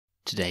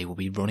Today we'll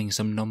be running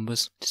some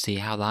numbers to see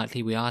how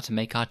likely we are to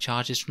make our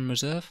charges from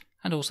reserve,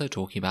 and also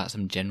talking about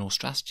some general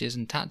strategies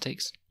and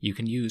tactics you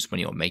can use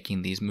when you're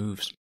making these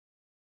moves.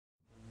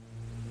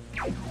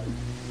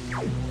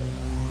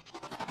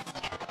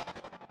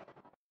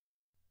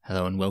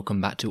 Hello and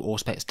welcome back to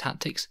Auspex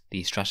Tactics,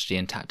 the strategy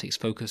and tactics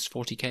focused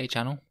 40k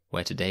channel,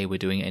 where today we're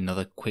doing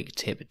another quick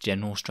tip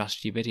general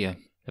strategy video.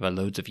 There are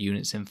loads of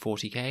units in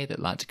 40k that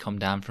like to come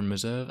down from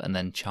reserve and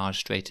then charge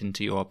straight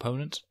into your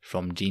opponent,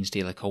 from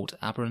Genestealer Cult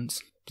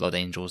Aberrants, Blood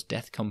Angels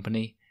Death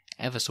Company,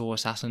 Eversaw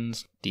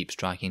Assassins, Deep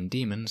Striking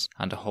Demons,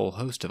 and a whole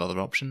host of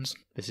other options.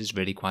 This is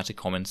really quite a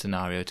common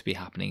scenario to be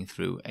happening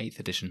through 8th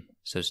edition.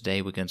 So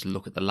today we're going to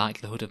look at the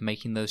likelihood of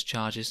making those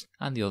charges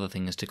and the other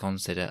things to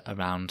consider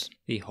around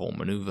the whole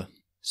manoeuvre.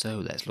 So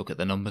let's look at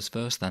the numbers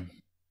first then.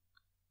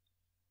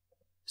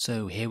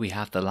 So here we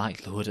have the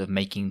likelihood of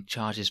making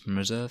charges from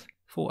reserve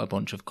for a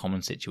bunch of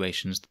common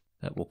situations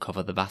that will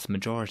cover the vast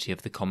majority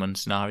of the common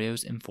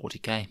scenarios in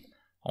 40k.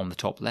 On the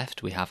top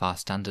left we have our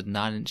standard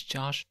 9-inch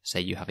charge.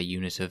 Say you have a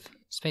unit of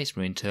Space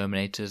Marine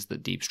Terminators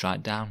that deep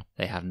strike down.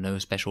 They have no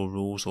special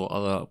rules or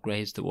other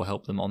upgrades that will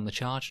help them on the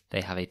charge.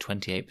 They have a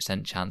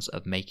 28% chance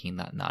of making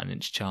that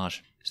 9-inch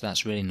charge. So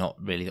that's not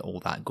really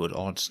all that good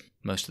odds.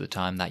 Most of the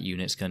time that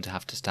unit's going to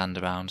have to stand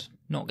around,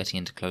 not getting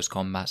into close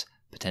combat,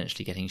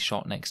 potentially getting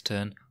shot next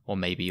turn, or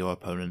maybe your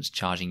opponent's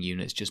charging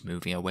units just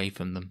moving away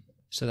from them.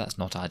 So that's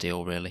not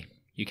ideal really.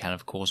 You can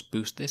of course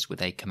boost this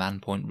with a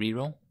command point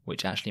reroll,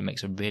 which actually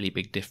makes a really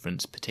big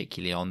difference,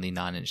 particularly on the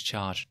 9-inch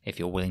charge, if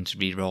you're willing to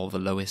reroll the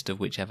lowest of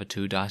whichever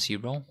 2 dice you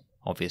roll.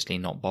 Obviously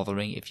not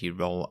bothering if you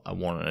roll a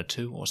 1 and a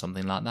 2 or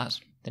something like that,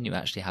 then you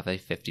actually have a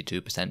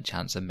 52%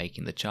 chance of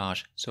making the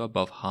charge, so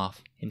above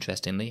half.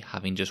 Interestingly,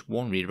 having just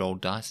 1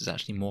 rerolled dice is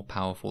actually more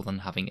powerful than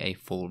having a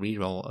full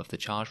reroll of the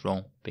charge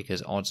roll,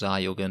 because odds are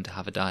you're going to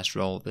have a dice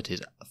roll that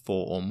is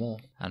 4 or more,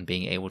 and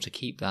being able to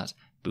keep that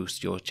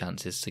boosts your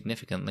chances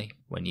significantly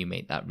when you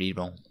make that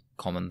reroll.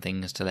 Common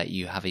things to let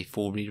you have a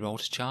full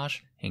reroll to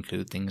charge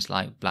include things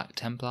like Black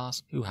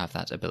Templars, who have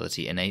that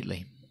ability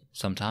innately.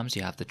 Sometimes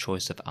you have the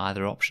choice of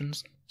either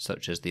options,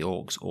 such as the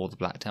Orcs or the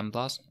Black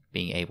Templars,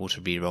 being able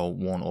to reroll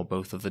 1 or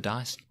both of the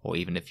dice, or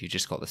even if you've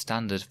just got the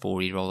standard full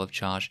reroll of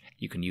charge,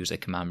 you can use a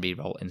command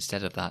reroll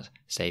instead of that,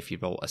 say if you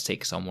roll a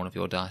 6 on one of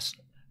your dice.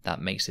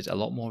 That makes it a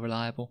lot more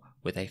reliable,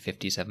 with a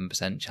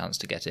 57% chance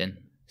to get in.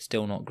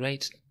 Still not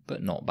great,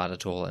 but not bad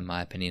at all in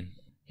my opinion.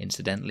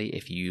 Incidentally,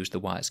 if you use the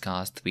White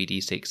Scars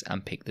 3d6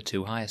 and pick the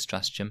 2 highest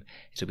stratagem,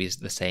 it'll be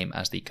the same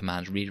as the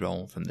command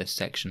reroll from this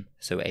section,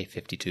 so a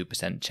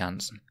 52%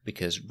 chance,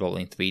 because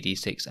rolling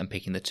 3d6 and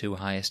picking the 2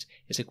 highest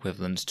is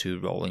equivalent to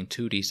rolling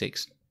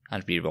 2d6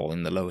 and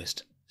rerolling the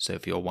lowest. So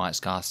for your White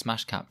Scar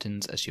Smash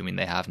Captains, assuming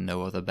they have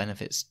no other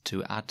benefits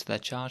to add to their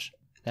charge,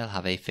 they'll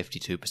have a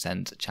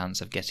 52%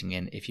 chance of getting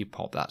in if you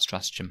pop that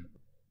stratagem.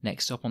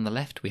 Next up on the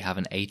left we have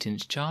an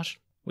 8-inch charge,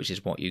 which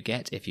is what you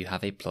get if you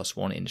have a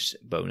 +1 inch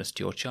bonus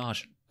to your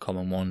charge.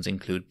 Common ones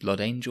include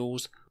Blood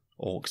Angels,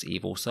 Orcs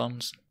Evil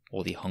Sons,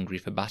 or the Hungry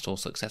for Battle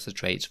successor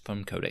traits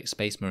from Codex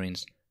Space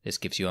Marines. This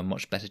gives you a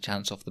much better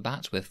chance off the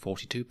bat with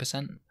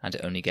 42%, and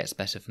it only gets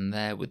better from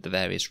there with the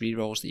various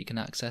rerolls that you can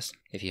access.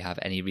 If you have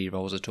any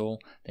rerolls at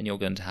all, then you're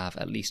going to have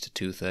at least a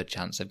 2/3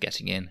 chance of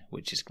getting in,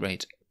 which is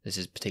great. This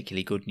is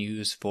particularly good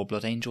news for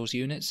Blood Angels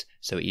units,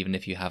 so even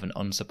if you have an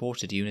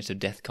unsupported unit of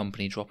Death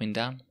Company dropping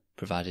down,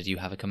 provided you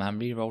have a command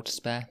reroll to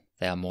spare,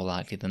 they are more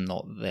likely than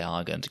not that they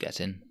are going to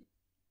get in.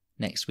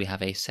 Next we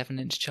have a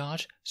 7-inch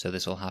charge, so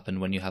this will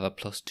happen when you have a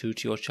 +2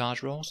 to your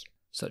charge rolls,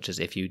 such as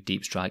if you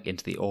deep strike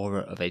into the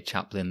aura of a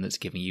chaplain that's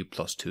giving you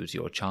 +2 to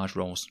your charge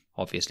rolls.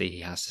 Obviously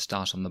he has to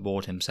start on the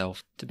board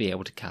himself to be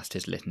able to cast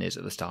his litanies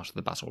at the start of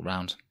the battle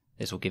round.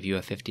 This will give you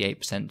a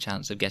 58%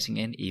 chance of getting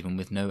in even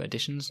with no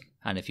additions,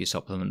 and if you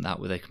supplement that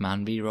with a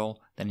command reroll,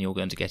 then you're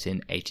going to get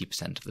in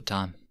 80% of the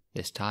time.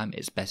 This time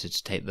it's better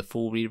to take the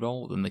full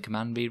reroll than the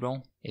command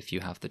reroll, if you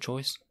have the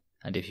choice.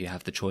 And if you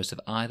have the choice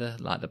of either,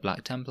 like the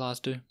Black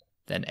Templars do,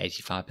 then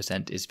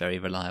 85% is very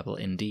reliable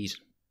indeed.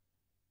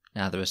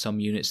 Now there are some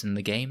units in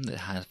the game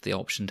that have the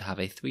option to have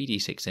a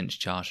 3d6-inch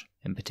charge.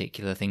 In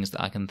particular, things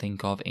that I can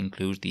think of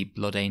include the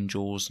Blood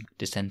Angels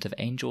Descent of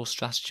Angels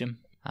stratagem,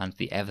 and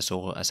the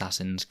Eversaw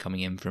Assassins coming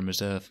in from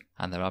reserve,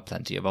 and there are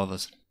plenty of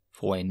others.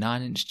 For a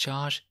 9-inch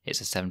charge,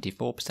 it's a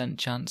 74%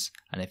 chance,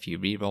 and if you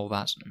reroll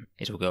that,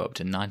 it'll go up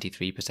to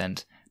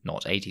 93%,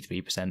 not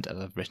 83% as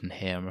I've written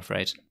here I'm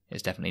afraid.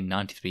 It's definitely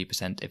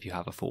 93% if you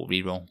have a full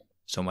reroll.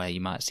 Somewhere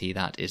you might see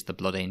that is the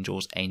Blood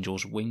Angels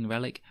Angel's Wing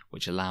relic,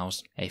 which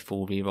allows a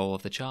full reroll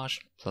of the charge,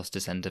 plus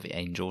Descent of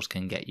Angels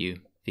can get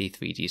you the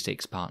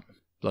 3d6 part.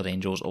 Blood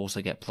Angels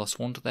also get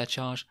 +1 to their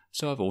charge,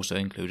 so I've also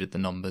included the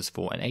numbers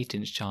for an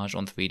 8-inch charge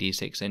on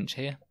 3d6-inch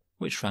here,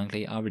 which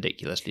frankly are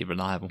ridiculously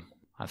reliable.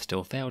 I've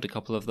still failed a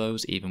couple of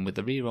those even with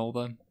the reroll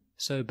though,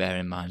 so bear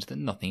in mind that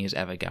nothing is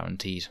ever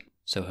guaranteed.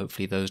 So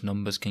hopefully those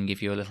numbers can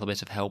give you a little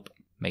bit of help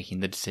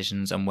making the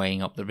decisions and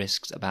weighing up the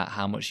risks about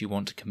how much you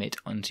want to commit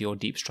onto your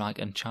deep strike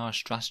and charge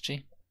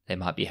strategy. They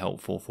might be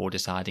helpful for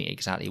deciding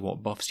exactly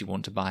what buffs you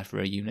want to buy for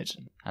a unit,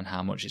 and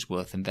how much it's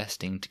worth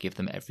investing to give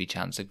them every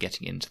chance of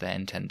getting into their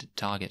intended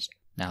target.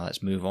 Now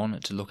let's move on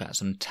to look at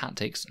some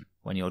tactics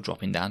when you're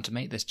dropping down to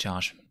make this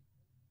charge.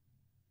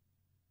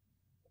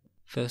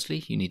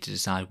 Firstly, you need to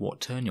decide what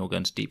turn you're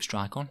going to deep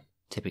strike on.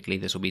 Typically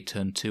this will be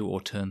turn 2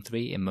 or turn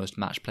 3 in most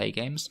match play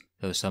games,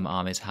 though some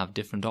armies have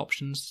different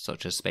options,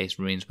 such as Space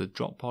Marines with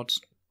drop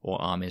pods,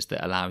 or armies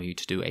that allow you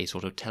to do a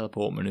sort of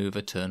teleport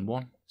maneuver turn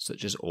 1,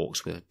 such as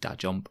Orcs with Da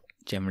Jump.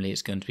 Generally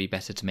it's going to be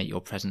better to make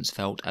your presence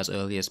felt as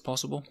early as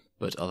possible,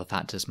 but other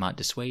factors might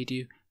dissuade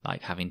you,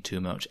 like having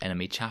too much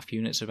enemy chaff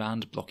units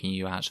around blocking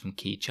you out from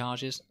key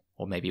charges,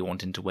 or maybe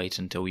wanting to wait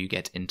until you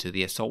get into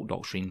the Assault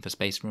Doctrine for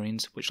Space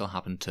Marines, which will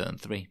happen turn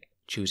 3.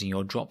 Choosing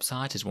your drop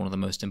site is one of the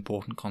most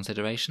important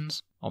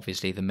considerations.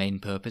 Obviously the main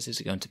purpose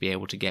is going to be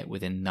able to get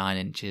within 9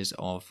 inches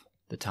of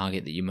the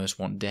target that you most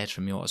want dead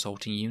from your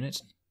assaulting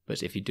unit,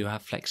 but if you do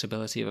have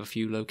flexibility of a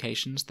few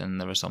locations, then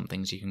there are some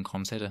things you can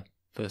consider.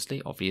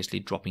 Firstly, obviously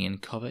dropping in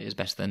cover is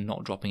better than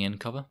not dropping in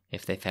cover.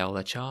 If they fail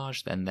their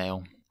charge, then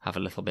they'll have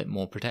a little bit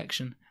more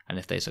protection, and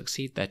if they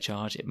succeed their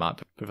charge, it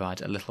might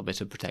provide a little bit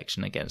of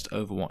protection against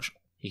Overwatch.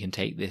 You can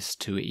take this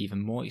to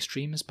even more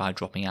extremes by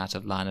dropping out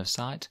of line of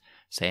sight,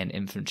 say an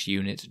infantry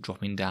unit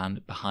dropping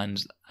down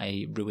behind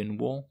a ruin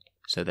wall,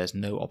 so there's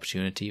no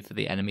opportunity for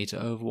the enemy to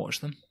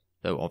overwatch them,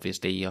 though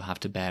obviously you'll have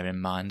to bear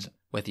in mind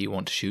whether you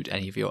want to shoot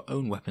any of your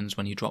own weapons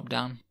when you drop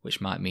down, which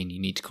might mean you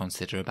need to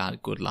consider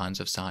about good lines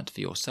of sight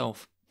for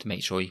yourself to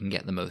make sure you can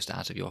get the most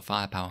out of your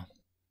firepower.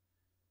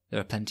 There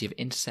are plenty of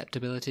intercept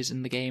abilities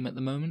in the game at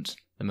the moment,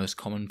 the most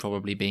common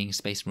probably being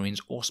Space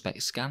Marine's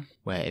Auspex scan,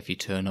 where if you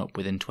turn up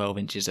within 12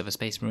 inches of a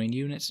Space Marine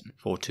unit,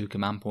 for 2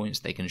 command points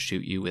they can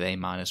shoot you with a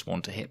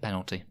 -1 to hit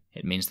penalty.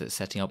 It means that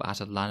setting up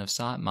out of line of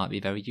sight might be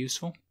very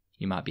useful.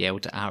 You might be able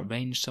to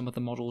outrange some of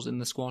the models in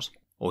the squad,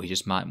 or you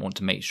just might want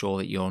to make sure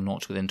that you're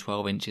not within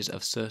 12 inches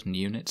of certain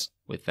units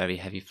with very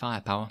heavy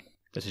firepower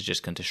that are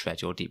just going to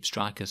shred your deep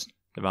strikers.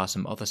 There are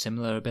some other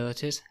similar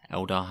abilities.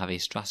 Eldar have a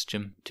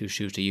stratagem to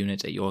shoot a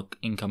unit at your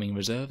incoming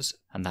reserves,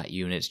 and that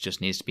unit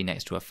just needs to be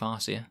next to a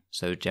Farseer,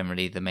 so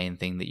generally the main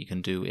thing that you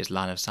can do is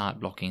line of sight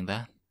blocking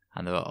there.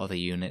 And there are other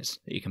units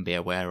that you can be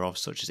aware of,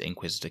 such as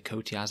Inquisitor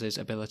Kotiaz's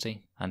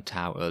ability, and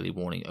Tau early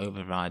warning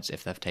overrides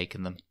if they've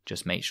taken them.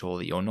 Just make sure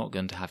that you're not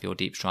going to have your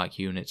deep strike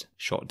unit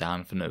shot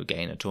down for no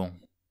gain at all.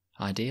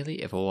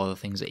 Ideally, if all other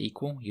things are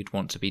equal, you'd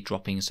want to be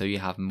dropping so you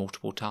have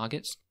multiple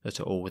targets that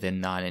are all within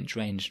 9-inch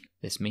range.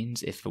 This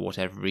means if for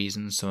whatever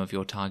reason some of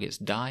your targets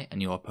die and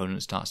your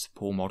opponent starts to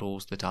pull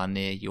models that are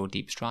near your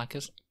deep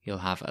strikers, you'll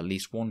have at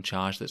least one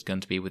charge that's going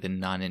to be within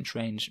 9-inch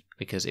range,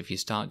 because if you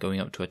start going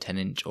up to a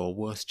 10-inch or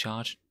worse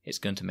charge, it's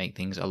going to make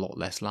things a lot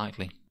less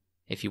likely.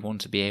 If you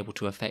want to be able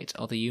to affect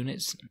other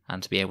units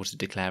and to be able to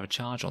declare a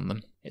charge on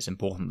them, it's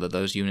important that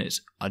those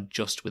units are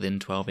just within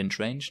 12-inch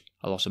range.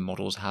 A lot of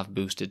models have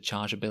boosted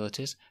charge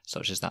abilities,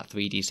 such as that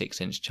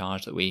 3d6-inch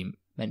charge that we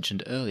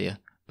mentioned earlier,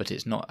 but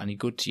it's not any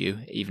good to you,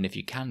 even if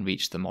you can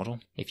reach the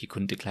model, if you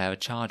couldn't declare a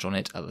charge on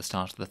it at the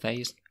start of the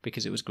phase,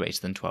 because it was greater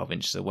than 12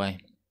 inches away.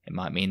 It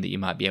might mean that you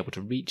might be able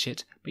to reach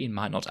it, but you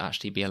might not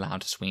actually be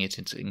allowed to swing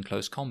it in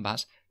close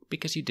combat,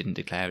 because you didn't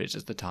declare it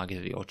as the target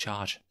of your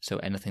charge, so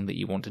anything that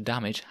you want to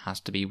damage has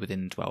to be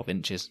within 12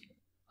 inches.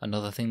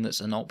 Another thing that's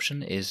an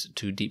option is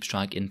to deep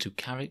strike into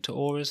character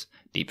auras,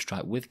 deep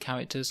strike with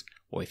characters,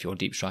 or if you're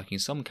deep striking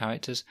some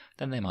characters,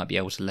 then they might be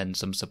able to lend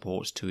some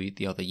support to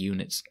the other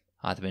units,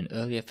 either in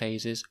earlier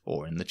phases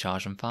or in the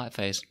charge and fight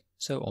phase.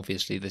 So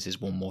obviously this is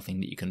one more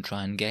thing that you can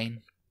try and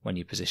gain when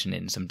you position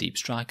in some deep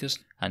strikers,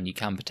 and you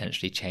can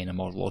potentially chain a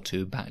model or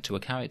two back to a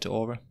character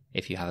aura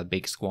if you have a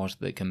big squad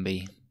that can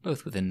be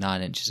both within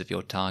 9 inches of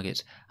your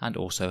target and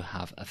also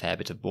have a fair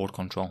bit of board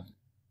control.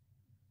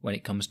 When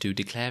it comes to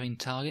declaring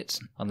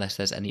targets, unless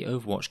there's any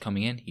Overwatch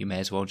coming in, you may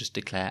as well just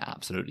declare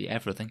absolutely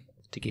everything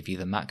to give you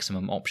the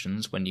maximum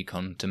options when you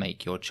come to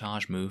make your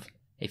charge move.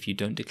 If you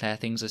don't declare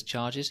things as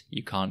charges,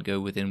 you can't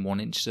go within 1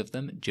 inch of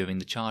them during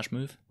the charge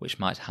move, which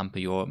might hamper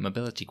your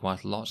mobility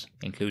quite a lot,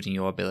 including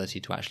your ability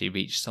to actually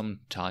reach some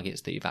targets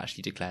that you've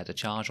actually declared a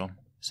charge on.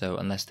 So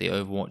unless the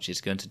Overwatch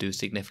is going to do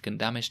significant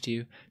damage to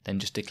you, then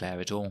just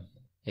declare it all.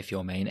 If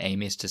your main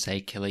aim is to say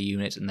kill a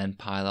unit and then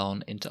pile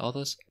on into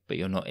others, but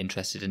you're not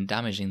interested in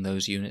damaging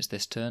those units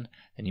this turn,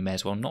 then you may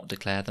as well not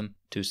declare them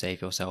to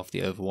save yourself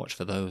the Overwatch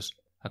for those.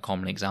 A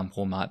common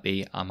example might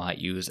be I might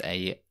use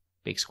a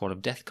big squad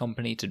of Death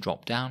Company to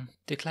drop down,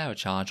 declare a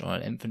charge on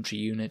an infantry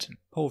unit,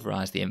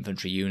 pulverise the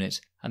infantry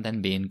unit, and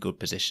then be in good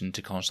position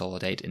to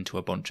consolidate into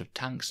a bunch of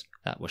tanks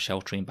that were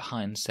sheltering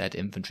behind said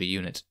infantry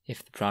unit.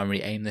 If the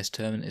primary aim this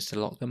turn is to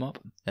lock them up,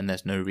 then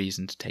there's no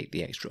reason to take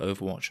the extra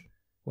Overwatch.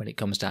 When it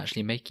comes to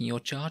actually making your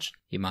charge,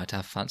 you might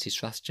have fancy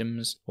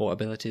stratagems or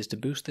abilities to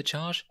boost the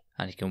charge,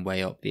 and you can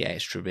weigh up the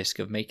extra risk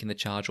of making the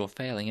charge or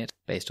failing it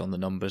based on the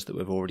numbers that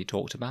we've already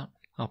talked about.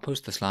 I'll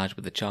post the slide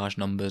with the charge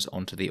numbers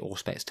onto the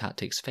Auspex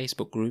Tactics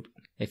Facebook group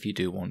if you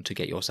do want to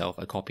get yourself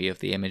a copy of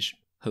the image.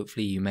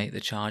 Hopefully you make the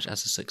charge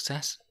as a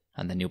success,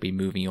 and then you'll be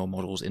moving your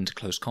models into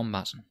close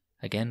combat.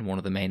 Again, one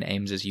of the main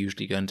aims is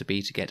usually going to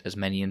be to get as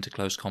many into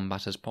close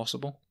combat as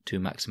possible, to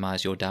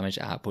maximise your damage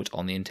output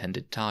on the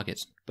intended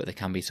targets, but there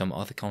can be some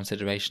other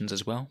considerations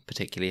as well,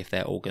 particularly if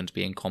they're all going to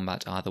be in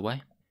combat either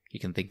way. You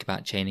can think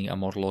about chaining a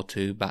model or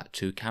two back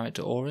to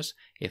character auras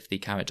if the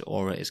character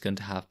aura is going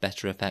to have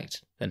better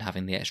effect than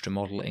having the extra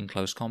model in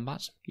close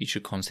combat. You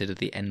should consider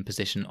the end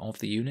position of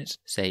the unit.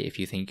 Say if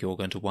you think you're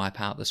going to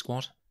wipe out the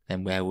squad,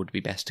 then where would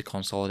be best to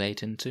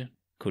consolidate into?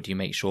 Could you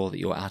make sure that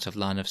you're out of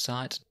line of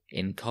sight,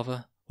 in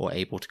cover, or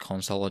able to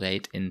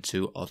consolidate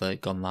into other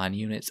gunline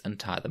units and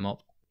tie them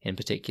up? In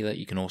particular,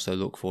 you can also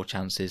look for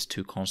chances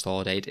to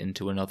consolidate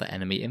into another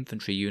enemy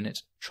infantry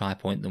unit,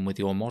 tri-point them with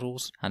your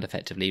models, and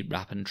effectively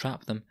wrap and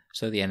trap them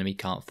so the enemy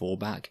can't fall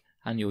back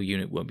and your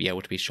unit won't be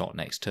able to be shot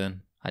next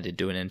turn. I did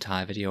do an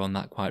entire video on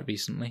that quite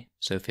recently,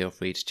 so feel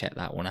free to check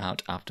that one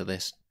out after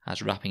this,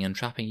 as wrapping and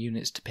trapping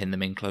units to pin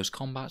them in close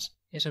combat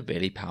is a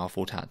really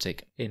powerful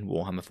tactic in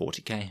Warhammer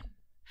 40k.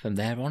 From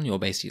there on, you're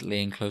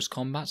basically in close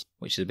combat,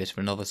 which is a bit of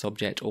another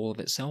subject all of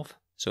itself,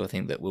 so I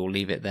think that we'll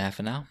leave it there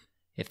for now.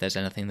 If there's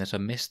anything that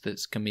I've missed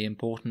that can be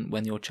important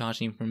when you're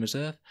charging from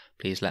reserve,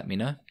 please let me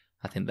know.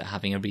 I think that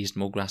having a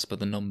reasonable grasp of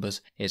the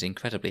numbers is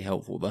incredibly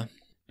helpful though,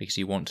 because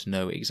you want to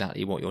know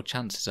exactly what your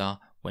chances are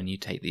when you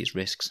take these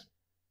risks.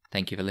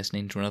 Thank you for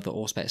listening to another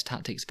Auspex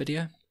Tactics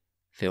video.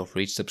 Feel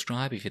free to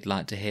subscribe if you'd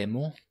like to hear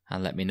more,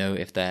 and let me know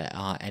if there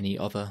are any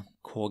other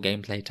core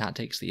gameplay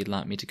tactics that you'd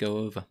like me to go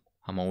over.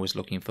 I'm always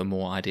looking for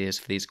more ideas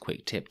for these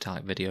quick tip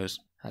type videos,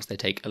 as they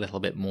take a little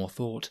bit more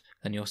thought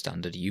than your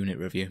standard unit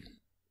review.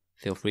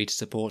 Feel free to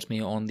support me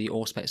on the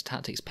Auspex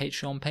Tactics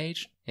Patreon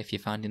page if you're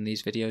finding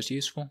these videos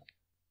useful.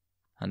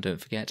 And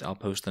don't forget, I'll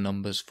post the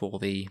numbers for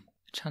the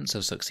chance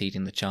of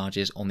succeeding the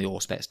charges on the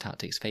Auspex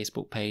Tactics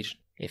Facebook page,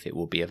 if it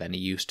will be of any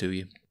use to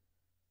you.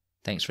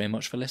 Thanks very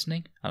much for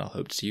listening, and I'll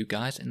hope to see you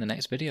guys in the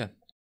next video.